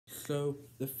So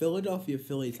the Philadelphia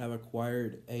Phillies have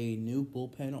acquired a new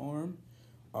bullpen arm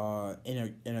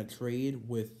in a trade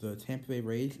with the Tampa Bay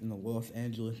Rays and the Los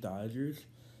Angeles Dodgers.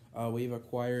 We've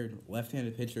acquired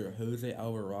left-handed pitcher Jose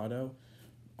Alvarado.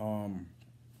 Um,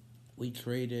 we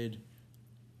traded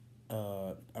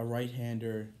a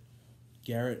right-hander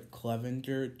Garrett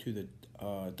Cleavinger to the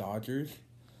Dodgers,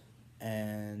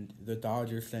 and the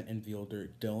Dodgers sent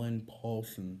infielder Dillon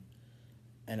Paulson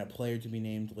and a player to be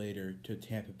named later to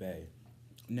Tampa Bay.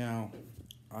 Now,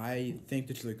 I think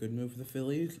this is a good move for the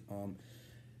Phillies.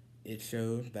 It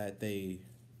shows that they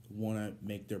want to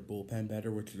make their bullpen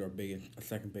better, which is our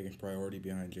second biggest priority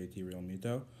behind JT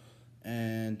Realmuto.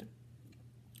 And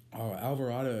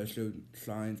Alvarado has showed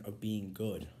signs of being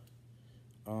good.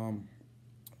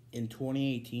 In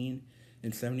 2018,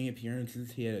 in 70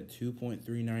 appearances, he had a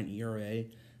 2.39 ERA,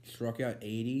 struck out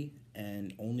 80,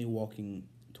 and only walking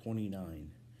 29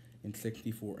 in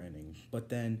 64 innings. But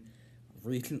then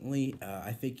recently,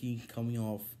 I think he's coming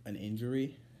off an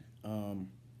injury,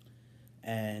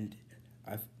 and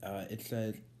it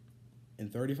says in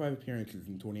 35 appearances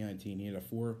in 2019, he had a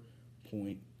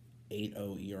 4.80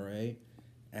 ERA,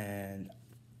 and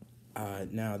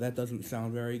now that doesn't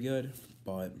sound very good,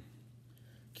 but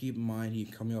keep in mind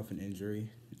he's coming off an injury,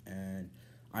 and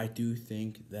I do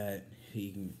think that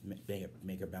he can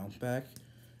make a bounce back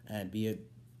and be a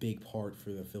big part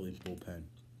for the Phillies bullpen.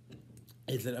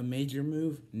 Is it a major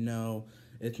move? No.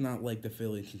 It's not like the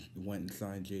Phillies went and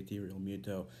signed JT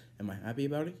Realmuto. Am I happy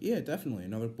about it? Yeah, definitely.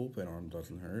 Another bullpen arm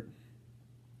doesn't hurt.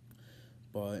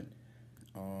 But,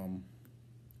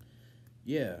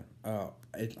 yeah. I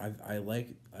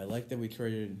like that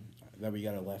we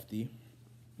got a lefty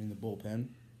in the bullpen.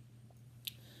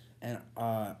 And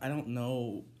I don't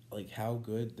know how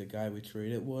good the guy we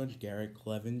traded was, Garrett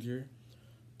Cleavinger,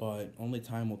 but only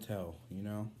time will tell,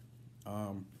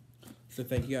 So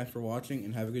thank you guys for watching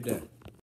and have a good day.